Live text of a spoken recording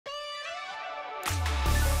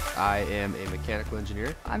I am a mechanical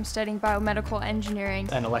engineer. I'm studying biomedical engineering.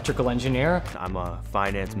 An electrical engineer. I'm a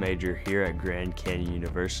finance major here at Grand Canyon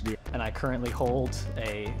University. And I currently hold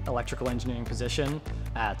an electrical engineering position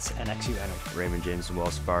at gcu.edu. Raymond James and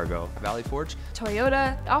Wells Fargo. Valley Forge.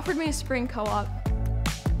 Toyota offered me a spring co-op.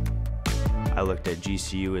 I looked at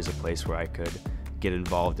GCU as a place where I could get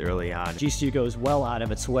involved early on. GCU goes well out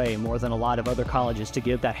of its way, more than a lot of other colleges, to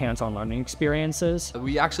give that hands-on learning experiences.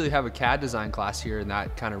 We actually have a CAD design class here, and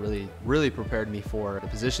that kind of really prepared me for the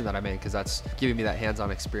position that I'm in, because that's giving me that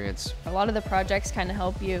hands-on experience. A lot of the projects kind of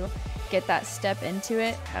help you get that step into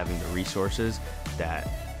it. Having the resources that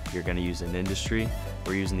you're going to use in industry,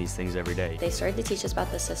 we're using these things every day. They started to teach us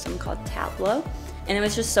about the system called Tableau, and it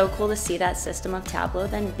was just so cool to see that system of Tableau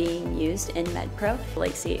then being used in MedPro.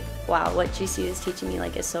 Like, see, wow, what GCU is teaching me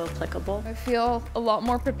is so applicable. I feel a lot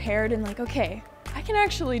more prepared and okay, I can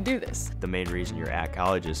actually do this. The main reason you're at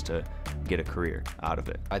college is to get a career out of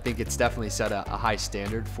it. I think it's definitely set a high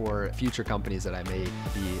standard for future companies that I may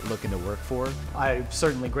be looking to work for. I'm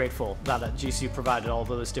certainly grateful that GCU provided all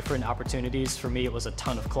those different opportunities. For me, it was a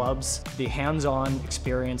ton of clubs. The hands-on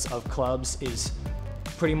experience of clubs is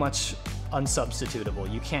pretty much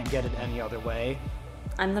unsubstitutable. You can't get it any other way.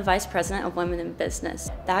 I'm the vice president of Women in Business.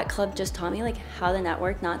 That club just taught me how to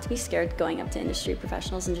network, not to be scared going up to industry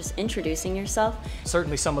professionals and just introducing yourself.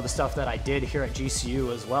 Certainly some of the stuff that I did here at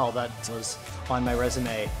GCU as well that was on my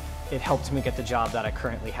resume, it helped me get the job that I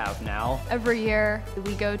currently have now. Every year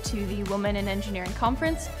we go to the Women in Engineering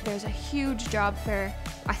Conference. There's a huge job fair.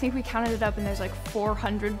 I think we counted it up and there's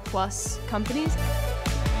 400 plus companies.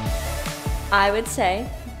 I would say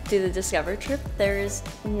do the Discover trip. There's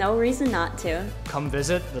no reason not to. Come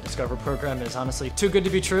visit. The Discover program is honestly too good to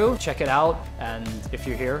be true. Check it out, and if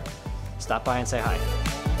you're here, stop by and say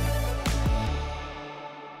hi.